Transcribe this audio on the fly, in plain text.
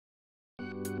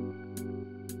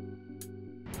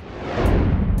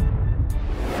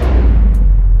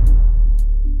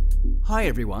Hi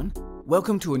everyone,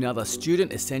 welcome to another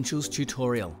Student Essentials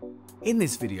tutorial. In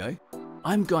this video,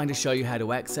 I'm going to show you how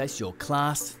to access your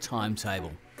class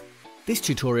timetable. This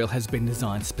tutorial has been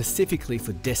designed specifically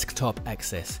for desktop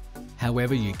access.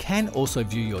 However, you can also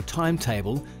view your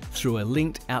timetable through a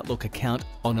linked Outlook account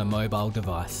on a mobile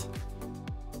device.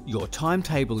 Your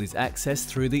timetable is accessed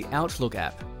through the Outlook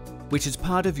app, which is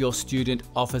part of your student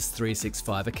Office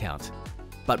 365 account.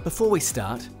 But before we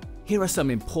start, here are some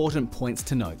important points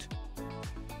to note.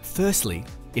 Firstly,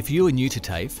 if you are new to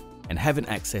TAFE and haven't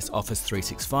accessed Office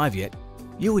 365 yet,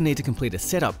 you will need to complete a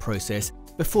setup process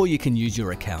before you can use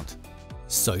your account.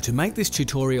 So to make this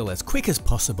tutorial as quick as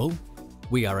possible,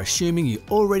 we are assuming you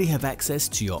already have access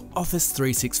to your Office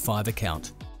 365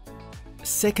 account.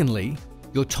 Secondly,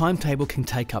 your timetable can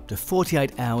take up to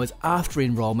 48 hours after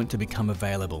enrolment to become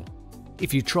available.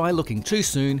 If you try looking too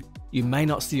soon, you may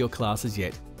not see your classes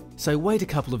yet, so wait a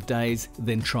couple of days,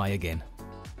 then try again.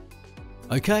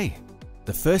 Okay,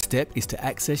 the first step is to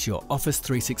access your Office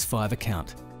 365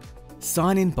 account.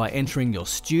 Sign in by entering your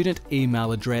student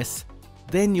email address,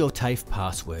 then your TAFE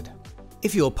password.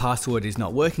 If your password is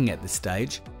not working at this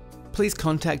stage, please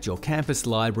contact your campus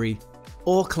library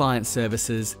or client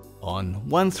services on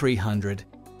 1300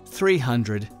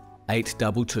 300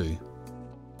 822.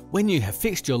 When you have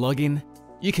fixed your login,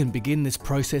 you can begin this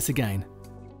process again.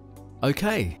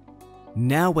 Okay,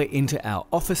 now we're into our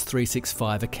Office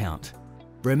 365 account.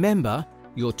 Remember,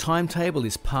 your timetable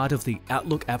is part of the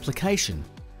Outlook application,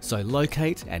 so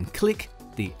locate and click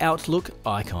the Outlook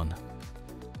icon.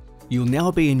 You'll now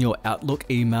be in your Outlook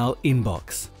email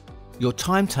inbox. Your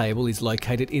timetable is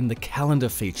located in the Calendar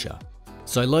feature,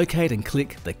 so locate and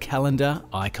click the Calendar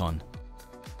icon.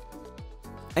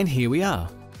 And here we are.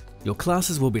 Your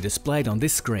classes will be displayed on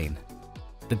this screen.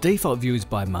 The default view is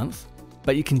by month,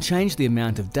 but you can change the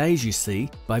amount of days you see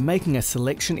by making a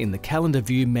selection in the Calendar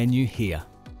View menu here.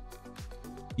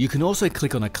 You can also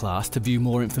click on a class to view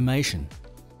more information.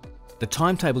 The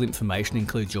timetable information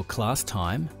includes your class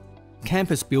time,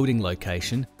 campus building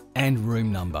location, and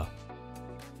room number.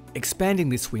 Expanding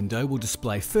this window will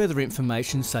display further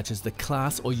information such as the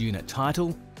class or unit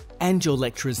title and your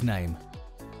lecturer's name.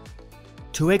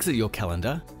 To exit your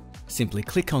calendar, simply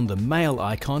click on the Mail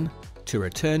icon to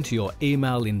return to your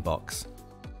email inbox.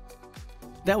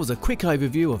 That was a quick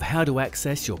overview of how to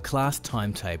access your class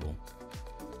timetable.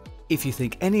 If you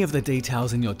think any of the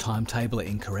details in your timetable are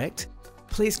incorrect,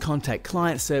 please contact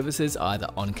client services either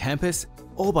on campus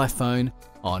or by phone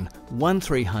on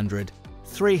 1300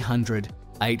 300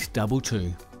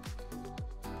 822.